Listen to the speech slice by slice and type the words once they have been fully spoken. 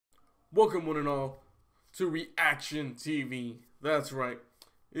Welcome one and all to Reaction TV. That's right.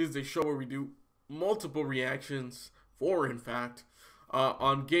 It is a show where we do multiple reactions, four in fact,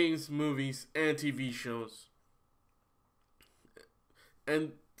 on games, movies, and TV shows.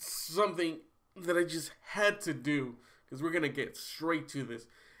 And something that I just had to do, because we're going to get straight to this,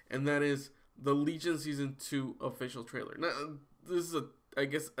 and that is the Legion Season 2 official trailer. Now, this is, I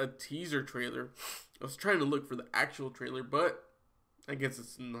guess, a teaser trailer. I was trying to look for the actual trailer, but I guess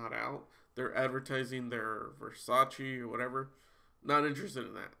it's not out. They're advertising their Versace or whatever. Not interested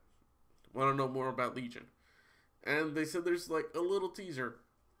in that. Want to know more about Legion. And they said there's like a little teaser.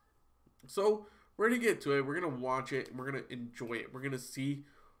 So we're going to get to it. We're going to watch it. And we're going to enjoy it. We're going to see,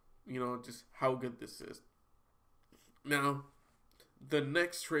 just how good this is. Now, the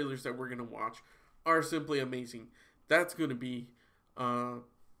next trailers that we're going to watch are simply amazing. That's going to be... the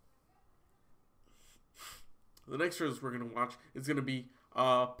next trailers we're going to watch is going to be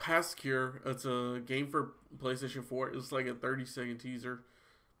Past Cure. It's a game for PlayStation 4. It's like a 30-second teaser.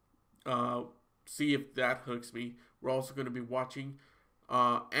 See if that hooks me. We're also going to be watching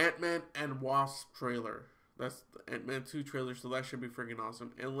Ant-Man and Wasp trailer. That's the Ant-Man 2 trailer, so that should be freaking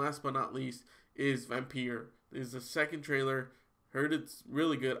awesome. And last but not least is Vampyr. This is the second trailer. Heard it's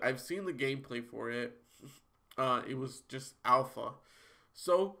really good. I've seen the gameplay for it. It was just alpha.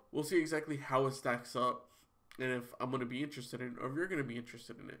 So we'll see exactly how it stacks up. And if I'm going to be interested in it, or if you're going to be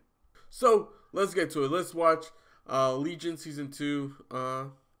interested in it. So, let's get to it. Let's watch Legion Season 2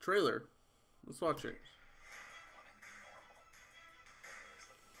 trailer. Let's watch it.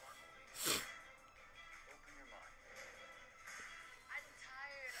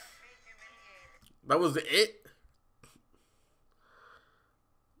 That was it?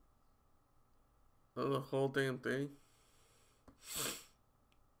 That was the whole damn thing?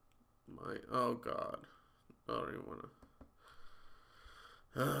 Oh God. I don't even want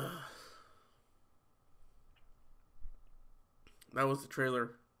to. That was the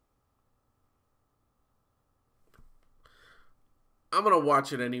trailer. I'm going to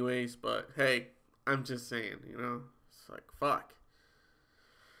watch it anyways, but hey, I'm just saying, It's like, fuck.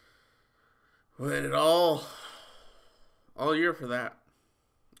 Waited all year for that.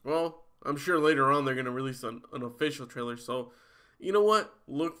 Well, I'm sure later on they're going to release an official trailer, so you know what?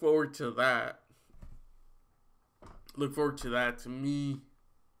 Look forward to that. Look forward to that, to me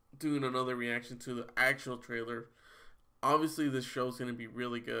doing another reaction to the actual trailer. Obviously, this show's going to be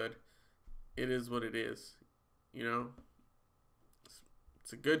really good. It is what it is, It's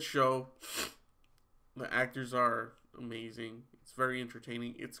a good show. The actors are amazing. It's very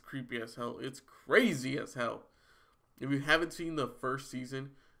entertaining. It's creepy as hell. It's crazy as hell. If you haven't seen the first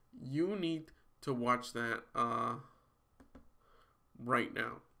season, you need to watch that right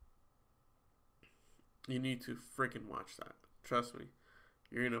now. You need to freaking watch that. Trust me.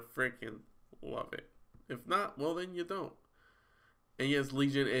 You're going to freaking love it. If not, well, then you don't. And yes,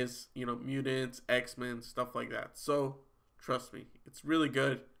 Legion is, mutants, X-Men, stuff like that. So, trust me. It's really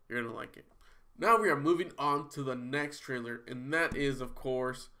good. You're going to like it. Now we are moving on to the next trailer. And that is, of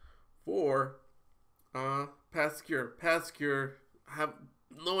course, for Past Cure. Past Cure. I have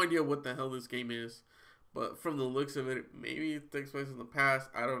no idea what the hell this game is. But from the looks of it, maybe it takes place in the past.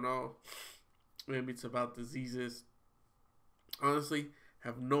 I don't know. Maybe it's about diseases. Honestly,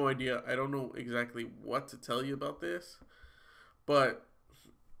 have no idea. I don't know exactly what to tell you about this. But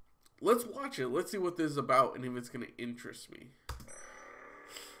let's watch it. Let's see what this is about and if it's going to interest me.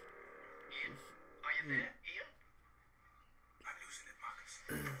 Ian, are you there, Ian? I'm losing it, Marcus.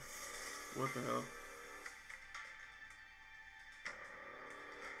 What the hell?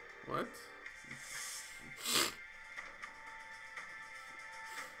 What?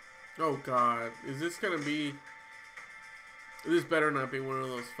 Oh God, is this gonna be? This better not be one of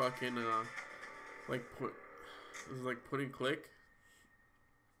those fucking this is like put and click.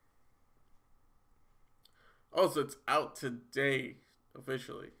 Oh, so it's out today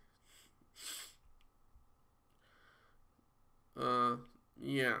officially.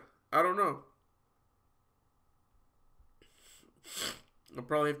 Yeah, I don't know. I'll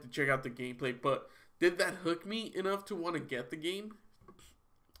probably have to check out the gameplay, but did that hook me enough to want to get the game?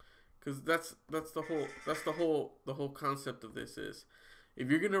 Because that's the whole concept of this is,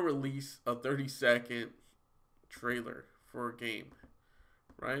 if you're gonna release a 30-second trailer for a game,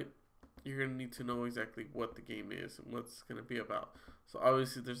 right? You're gonna need to know exactly what the game is and what's gonna be about. So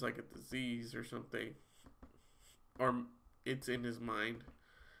obviously there's like a disease or something, or it's in his mind,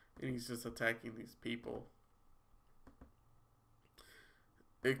 and he's just attacking these people.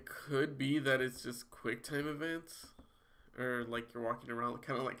 It could be that it's just quick time events. Or like you're walking around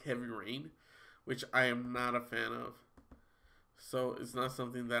kind of like Heavy Rain, which I am not a fan of. So it's not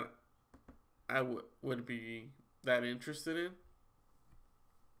something that I would be that interested in.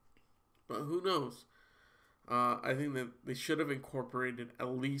 But who knows? I think that they should have incorporated at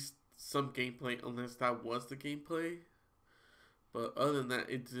least some gameplay, unless that was the gameplay. But other than that,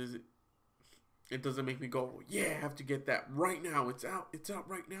 it doesn't make me go, yeah, I have to get that right now. It's out. It's out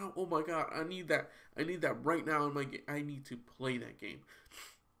right now. Oh my god, I need that. I need that right now in my game. I need to play that game.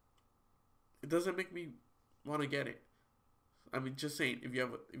 It doesn't make me want to get it. I mean, just saying, if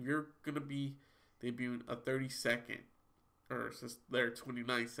you're gonna be debuting a 30-second or it's just their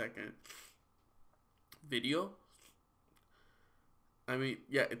 29-second video, I mean,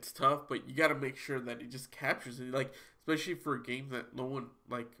 yeah, it's tough, but you gotta make sure that it just captures it. Like, especially for a game that no one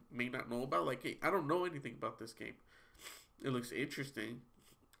may not know about. Like, hey, I don't know anything about this game. It looks interesting.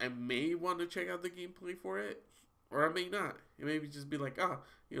 I may want to check out the gameplay for it, or I may not. It may just be like,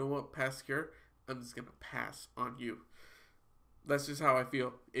 you know what, pass here. I'm just gonna pass on you. That's just how I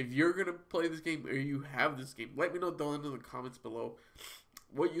feel. If you're gonna play this game or you have this game, let me know down in the comments below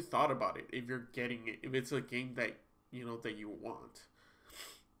what you thought about it. If you're getting it, if it's a game that that you want.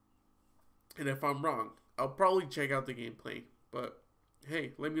 And if I'm wrong, I'll probably check out the gameplay. But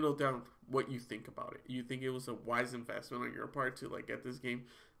hey, let me know down what you think about it. You think it was a wise investment on your part to get this game?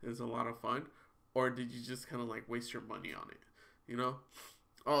 It's a lot of fun, or did you just kind of waste your money on it?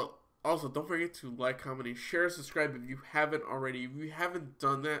 Oh. Also, don't forget to like, comment, and share, subscribe if you haven't already. If you haven't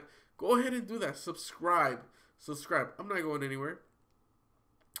done that, go ahead and do that. Subscribe. I'm not going anywhere.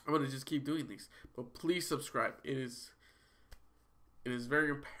 I'm going to just keep doing these. But please subscribe. It is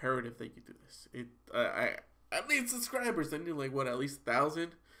very imperative that you do this. I need subscribers. I need at least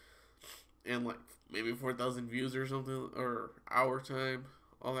 1,000 and maybe 4,000 views or something, or hour time,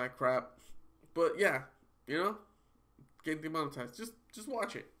 all that crap. But yeah, getting demonetized. Just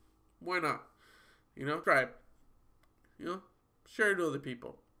watch it. Why not? Subscribe. Share it to other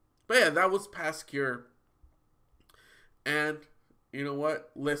people. But yeah, that was Past Cure. And you know what?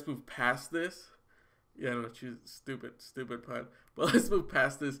 Let's move past this. Yeah, no, stupid pun. But let's move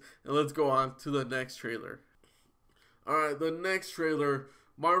past this and let's go on to the next trailer. Alright, the next trailer,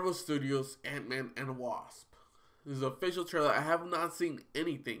 Marvel Studios Ant-Man and Wasp. This is an official trailer. I have not seen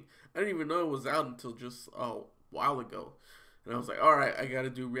anything. I didn't even know it was out until just a while ago. And I was like, alright, I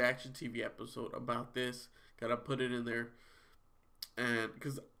gotta do a reaction TV episode about this. Gotta put it in there. And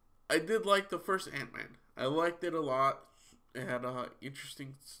because I did like the first Ant-Man. I liked it a lot. It had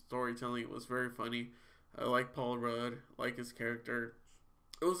interesting storytelling. It was very funny. I like Paul Rudd. I like his character.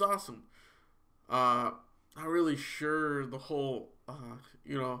 It was awesome. Not really sure the whole,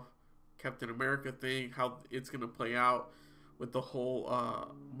 Captain America thing, how it's gonna play out with the whole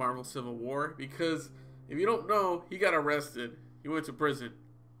Marvel Civil War, because if you don't know, he got arrested. He went to prison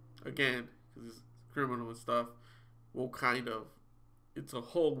again because he's criminal and stuff. Well, kind of. It's a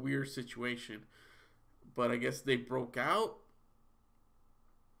whole weird situation, but I guess they broke out.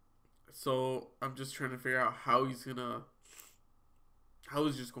 So I'm just trying to figure out how he's just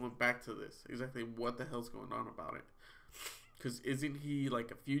going back to this. Exactly what the hell's going on about it? Because isn't he a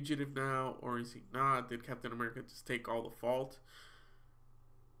fugitive now, or is he not? Did Captain America just take all the fault?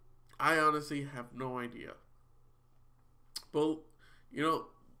 I honestly have no idea. But,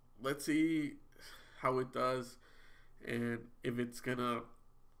 let's see how it does and if it's gonna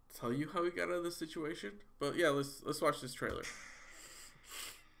tell you how he got out of the situation. But yeah, let's watch this trailer.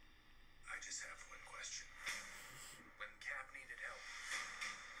 I just have one question. When Cap needed help,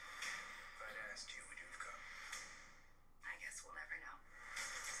 if I'd asked you, would you have come? I guess we'll never know.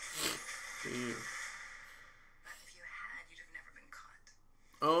 Damn. But if you had, you'd have never been caught.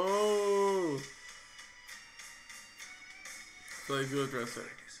 Oh. So they do address it.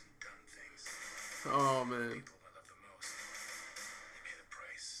 I do some dumb things. Oh man. People I love the most, they pay the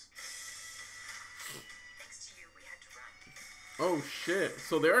price. Thanks to you, we had to run. Oh shit.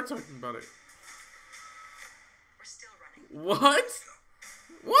 So they are talking about it. We're still running. What?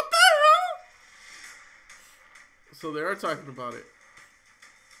 What the hell? So they are talking about it.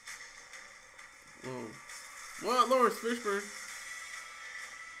 Whoa. What? Lawrence Fishburne?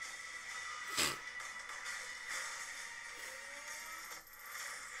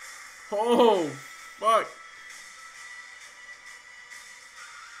 Oh, fuck.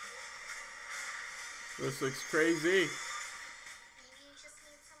 This looks crazy. Maybe you just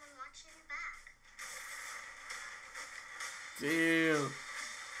need someone watching your back. Damn.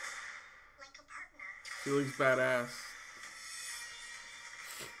 Like a partner. She looks badass.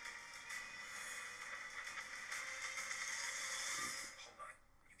 Hold on.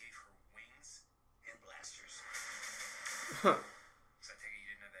 You gave her wings and blasters. Huh. So I take it you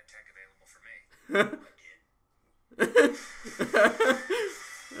didn't have that tech available for me. I did.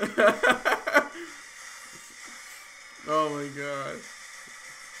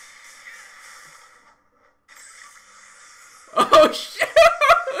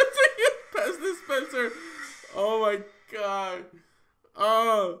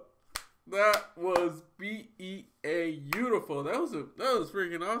 Oh, that was beautiful. That was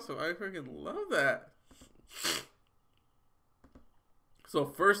freaking awesome. I freaking love that. So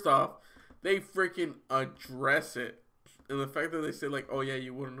first off, they freaking address it. And the fact that they say like, oh yeah,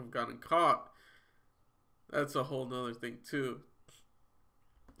 you wouldn't have gotten caught, that's a whole nother thing too.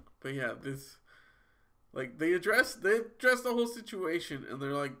 But yeah, this like they address the whole situation, and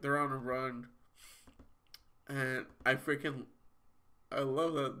they're like they're on a run. And I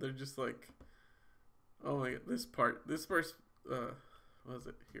love that they're just like, oh my god, this part's what was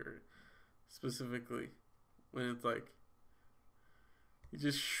it here specifically when it's like he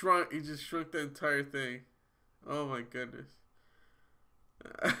just shrunk the entire thing. Oh my goodness.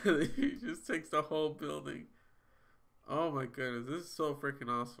 He just takes the whole building. Oh my goodness, this is so freaking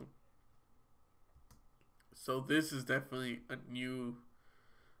awesome. So this is definitely a new.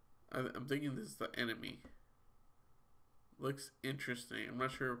 I'm thinking this is the enemy. Looks interesting. I'm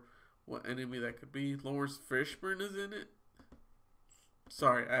not sure what enemy that could be. Lawrence Fishburne is in it.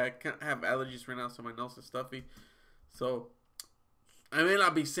 Sorry, I can't have allergies right now, so my nose is stuffy. So I may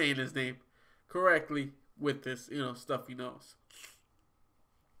not be saying his name correctly with this, stuffy nose.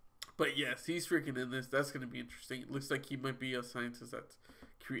 But yes, he's freaking in this. That's going to be interesting. It looks like he might be a scientist that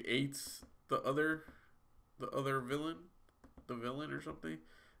creates the other villain, or something.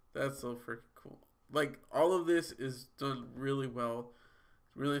 That's so freaking cool. Like, all of this is done really well.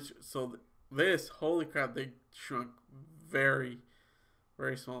 Really, so this, holy crap, they shrunk very,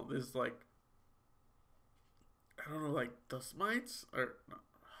 very small. This is like, I don't know, like dust mites? Or,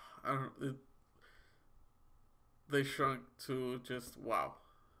 I don't know. They shrunk to just, wow,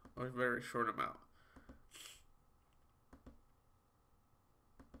 a very short amount.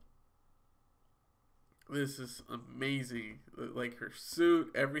 This is amazing. Like her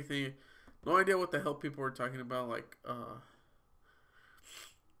suit, everything. No idea what the hell people were talking about. Like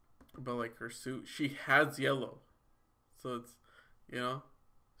her suit. She has yellow, so it's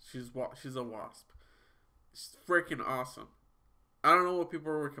she's a wasp. It's freaking awesome. I don't know what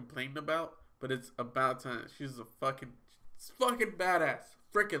people were complaining about, but it's about time. She's fucking badass.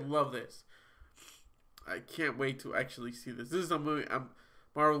 Freaking love this. I can't wait to actually see this. This is a movie.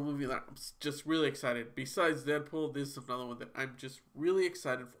 Marvel movie that I'm just really excited. Besides Deadpool, this is another one that I'm just really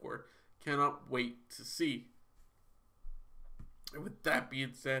excited for. Cannot wait to see. And with that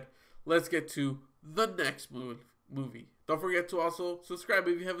being said, let's get to the next movie. Don't forget to also subscribe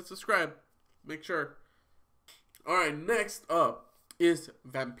if you haven't subscribed. Make sure. Alright, next up is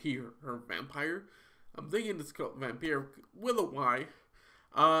Vampyr, or Vampire. I'm thinking it's called Vampyr with a Y.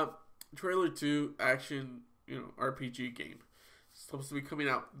 Trailer 2 action, RPG game. It's supposed to be coming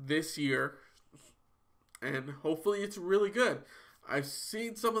out this year, and hopefully it's really good. I've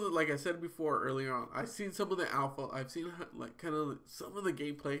seen some of the, like I said before earlier on, I've seen some of the alpha. I've seen like kind of some of the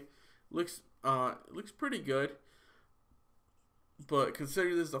gameplay. Looks pretty good. But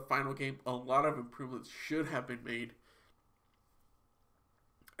considering this is the final game, a lot of improvements should have been made.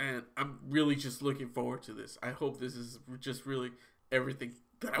 And I'm really just looking forward to this. I hope this is just really everything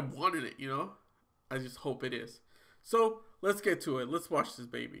that I wanted it, I just hope it is. So, let's get to it. Let's watch this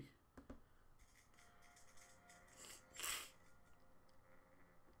baby.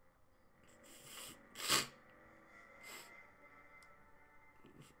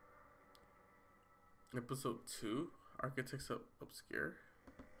 Episode 2, Architects Obscure.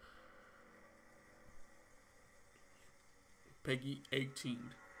 Peggy 18.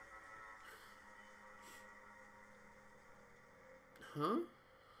 Huh?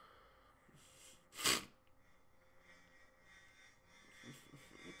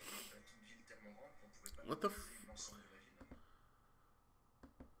 What the f...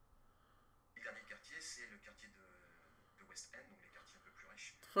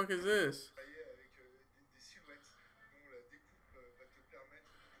 The fuck is this?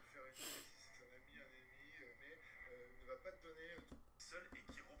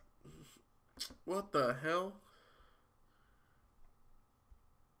 What the hell?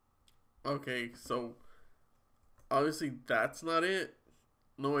 Okay, so obviously that's not it.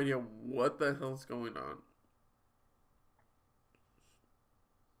 No idea what the hell's going on.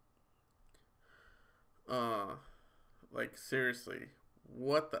 Like seriously,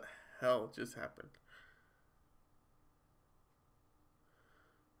 what the hell just happened?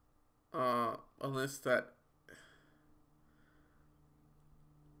 Unless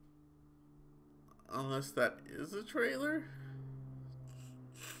that is a trailer?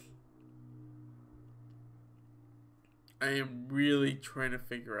 I am really trying to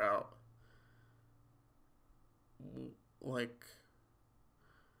figure out like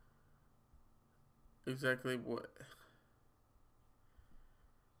exactly what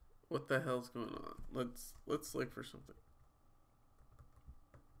What the hell's going on? Let's look for something.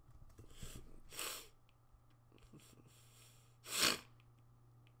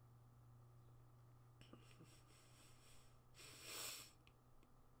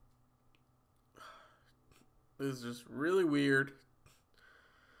 This is just really weird.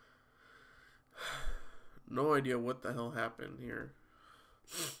 No idea what the hell happened here.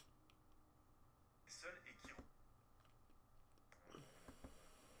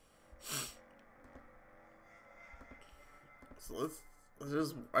 So let's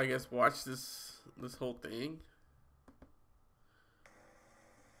just, I guess, watch this whole thing.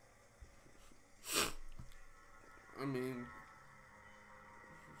 I mean,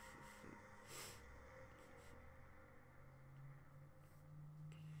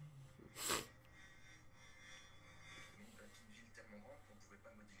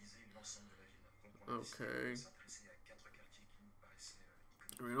 okay.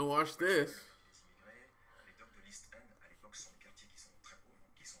 We're gonna watch this.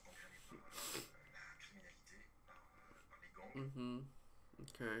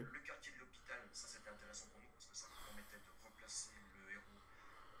 Okay. Le quartier de l'hôpital, ça c'était intéressant pour nous parce que ça permettait de replacer le héros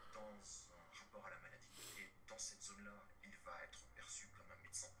dans un rapport à la maladie. Et dans cette zone-là, il va être perçu comme un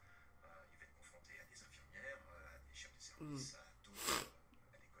médecin. Il va être confronté à des infirmières, à des chefs de service, à d'autres,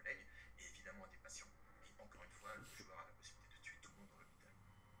 à des collègues et évidemment à des patients. Et encore une fois, le joueur a la possibilité de tuer tout le monde dans l'hôpital.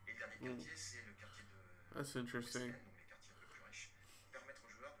 Et le dernier quartier, c'est le quartier de That's interesting. donc les quartiers un peu plus riches, permettre aux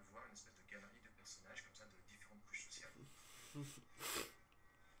joueurs de voir une espèce de galerie de personnages comme ça de différentes couches sociales. Pour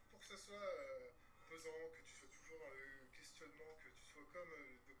que ce soit pesant, que tu sois toujours dans le questionnement, que tu sois comme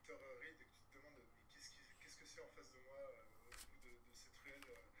le docteur Reed et que tu te demandes mais qu'est-ce que c'est en face de moi au bout de cette ruelle.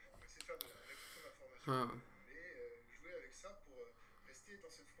 On va essayer de faire de la réduction d'information, mais jouer avec ça pour rester dans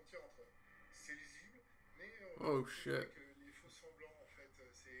cette frontière entre c'est lisible, mais Oh shit. avec les faux semblants en fait,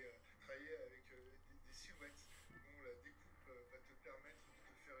 c'est travailler avec des silhouettes dont la découpe va te permettre de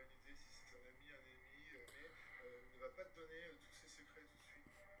te faire une idée si c'est un ennemi, mais ne va pas te donner tous ses secrets tout de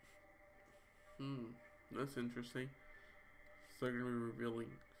suite. That's interesting. So they're gonna be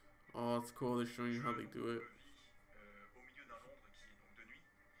revealing. Oh, it's cool. They're showing you how they do it. Au milieu d'un Londres qui est donc de nuit.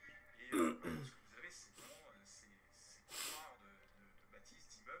 Et ce que vous avez, c'est vraiment ces couloirs de bâtisses,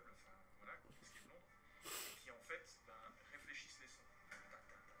 d'immeubles, enfin voilà, ce qui est de Londres, et qui en fait réfléchissent les sons.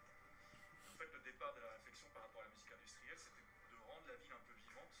 En fait, le départ de la réflexion par rapport à la musique industrielle, c'était de rendre la ville un peu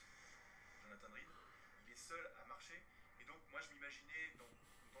vivante. Jonathan Reed, il est seul à marcher, et donc moi je m'imaginais dans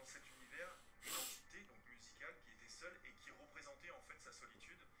cet univers une entité donc musicale qui était seule et qui représentait en fait sa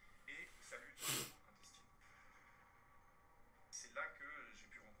solitude et sa lutte intestine. C'est là que j'ai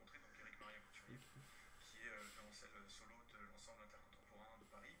pu rencontrer donc Eric Maria Couturier, qui est violoncelle solo de l'ensemble intercontemporain de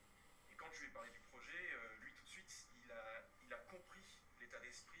Paris. Et quand je lui ai parlé du projet, lui tout de suite, il a compris l'état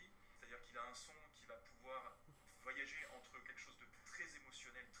d'esprit, c'est-à-dire qu'il a un son qui va pouvoir voyager entre quelque chose de très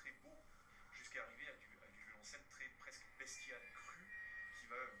émotionnel, très beau, jusqu'à arriver à du violoncelle très presque bestial, cru, qui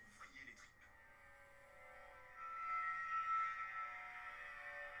va vous vriller les tripes.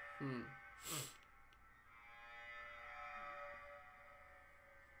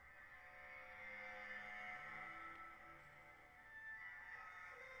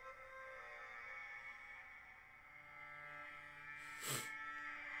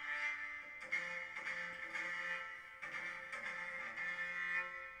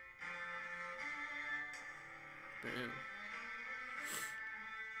 Damn.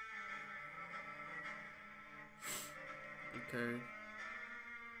 Okay.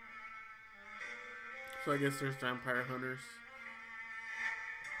 So I guess there's vampire hunters.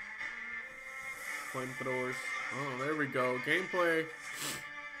 Flamethrowers. Oh, there we go. Gameplay.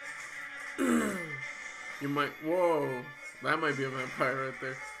 You might... Whoa. That might be a vampire right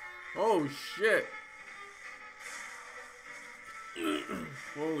there. Oh, shit.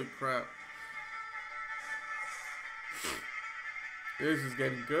 Holy crap. This is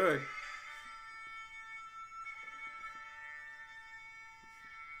getting good.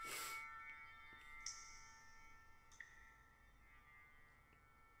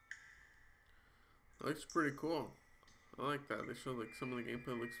 It looks pretty cool. I like that. They show like some of the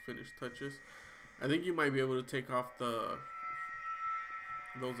gameplay looks finished touches. I think you might be able to take off those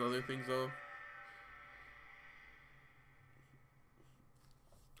other things though.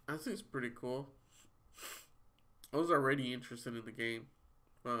 I think it's pretty cool. I was already interested in the game,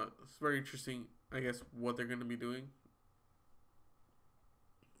 but it's very interesting, I guess, what they're going to be doing.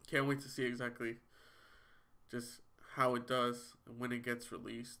 Can't wait to see exactly just how it does when it gets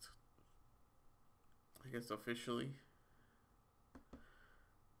released. I guess officially.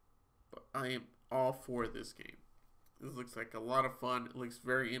 But I am all for this game. This looks like a lot of fun. It looks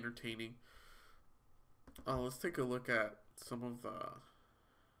very entertaining. Let's take a look at some of the,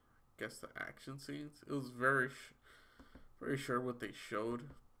 I guess, the action scenes. It was very short what they showed.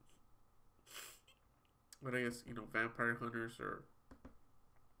 But I guess, vampire hunters are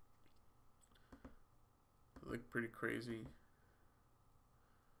look pretty crazy.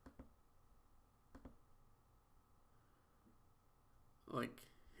 Like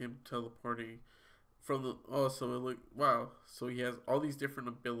him teleporting from the so it look wow. So he has all these different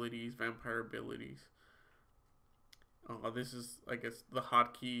abilities, vampire abilities. This is, I guess, the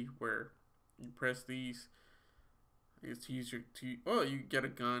hotkey where you press these. It's to use you get a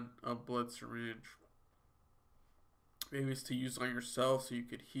gun, a blood syringe. Maybe it's to use on yourself so you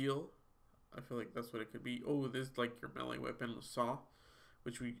could heal. I feel like that's what it could be. Oh, this is like your melee weapon, the saw,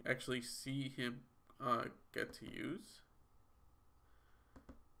 which we actually see him get to use.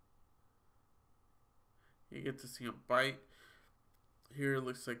 You get to see him bite. Here it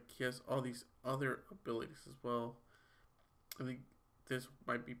looks like he has all these other abilities as well. I think this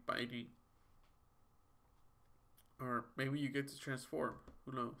might be biting. Or maybe you get to transform.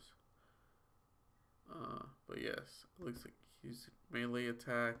 Who knows? But yes, it looks like he's melee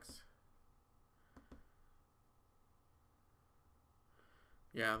attacks.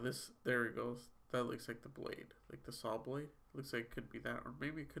 Yeah, there it goes. That looks like the blade. Like the saw blade. Looks like it could be that. Or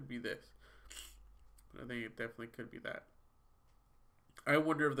maybe it could be this. But I think it definitely could be that. I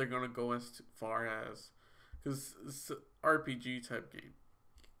wonder if they're going to go as far as... Because it's an RPG type game.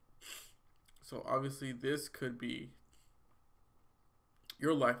 So obviously this could be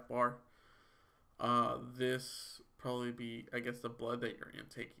your life bar. This probably be, I guess, the blood that you're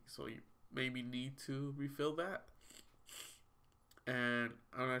intaking. So you maybe need to refill that. And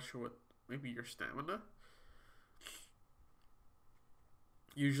I'm not sure what, maybe your stamina.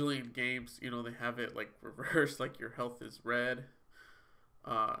 Usually in games, they have it like reversed, like your health is red.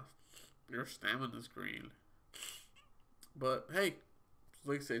 Your stamina is green. But hey,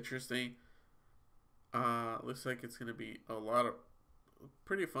 looks interesting. Looks like it's gonna be a lot of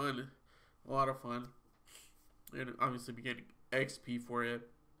pretty fun. A lot of fun. And obviously be getting XP for it.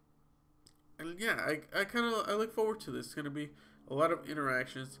 And yeah, I look forward to this. It's gonna be a lot of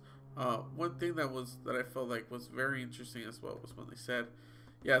interactions. One thing that I felt like was very interesting as well was when they said,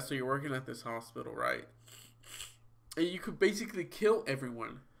 yeah, so you're working at this hospital, right? And you could basically kill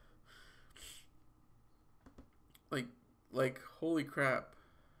everyone. Like holy crap.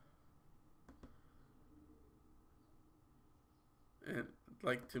 And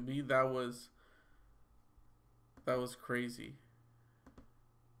like to me that was crazy.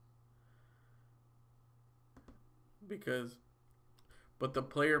 But the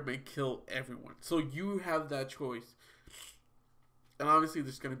player may kill everyone. So you have that choice. And obviously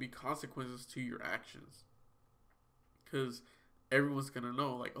there's going to be consequences to your actions. Because everyone's going to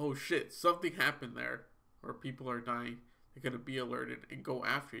know, like, oh shit, something happened there. Or people are dying. They're going to be alerted and go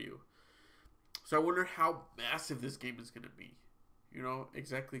after you. So I wonder how massive this game is going to be.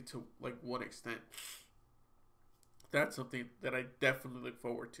 Exactly to, like, what extent. That's something that I definitely look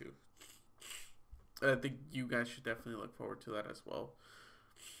forward to. I think you guys should definitely look forward to that as well.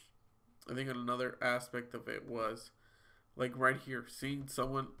 I think another aspect of it was, like, right here, seeing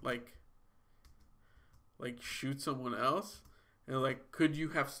someone, like shoot someone else. And, like, could you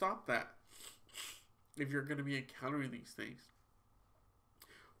have stopped that? If you're going to be encountering these things.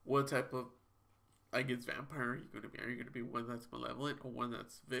 What type of, I guess, vampire are you going to be? Are you going to be one that's malevolent or one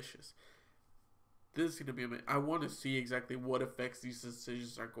that's vicious? This is going to be amazing. I want to see exactly what effects these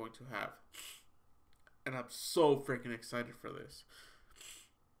decisions are going to have. And I'm so freaking excited for this.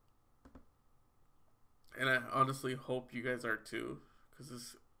 And I honestly hope you guys are too. Because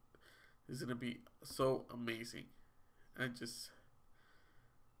this is going to be so amazing.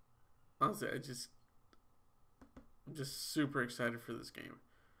 Honestly, I'm just super excited for this game.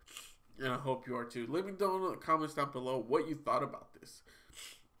 And I hope you are too. Let me know in the comments down below what you thought about this.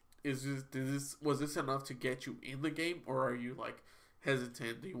 Was this enough to get you in the game? Or are you like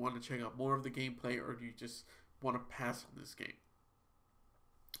hesitant? Do you want to check out more of the gameplay? Or do you just want to pass on this game?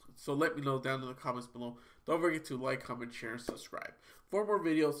 So let me know down in the comments below. Don't forget to like, comment, share, and subscribe. For more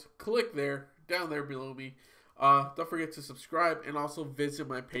videos, click there, down there below me. Don't forget to subscribe and also visit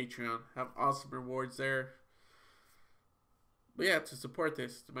my Patreon. Have awesome rewards there. But yeah, to support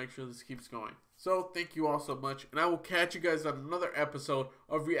this, to make sure this keeps going. So thank you all so much. And I will catch you guys on another episode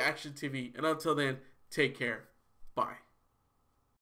of Reaction TV. And until then, take care. Bye.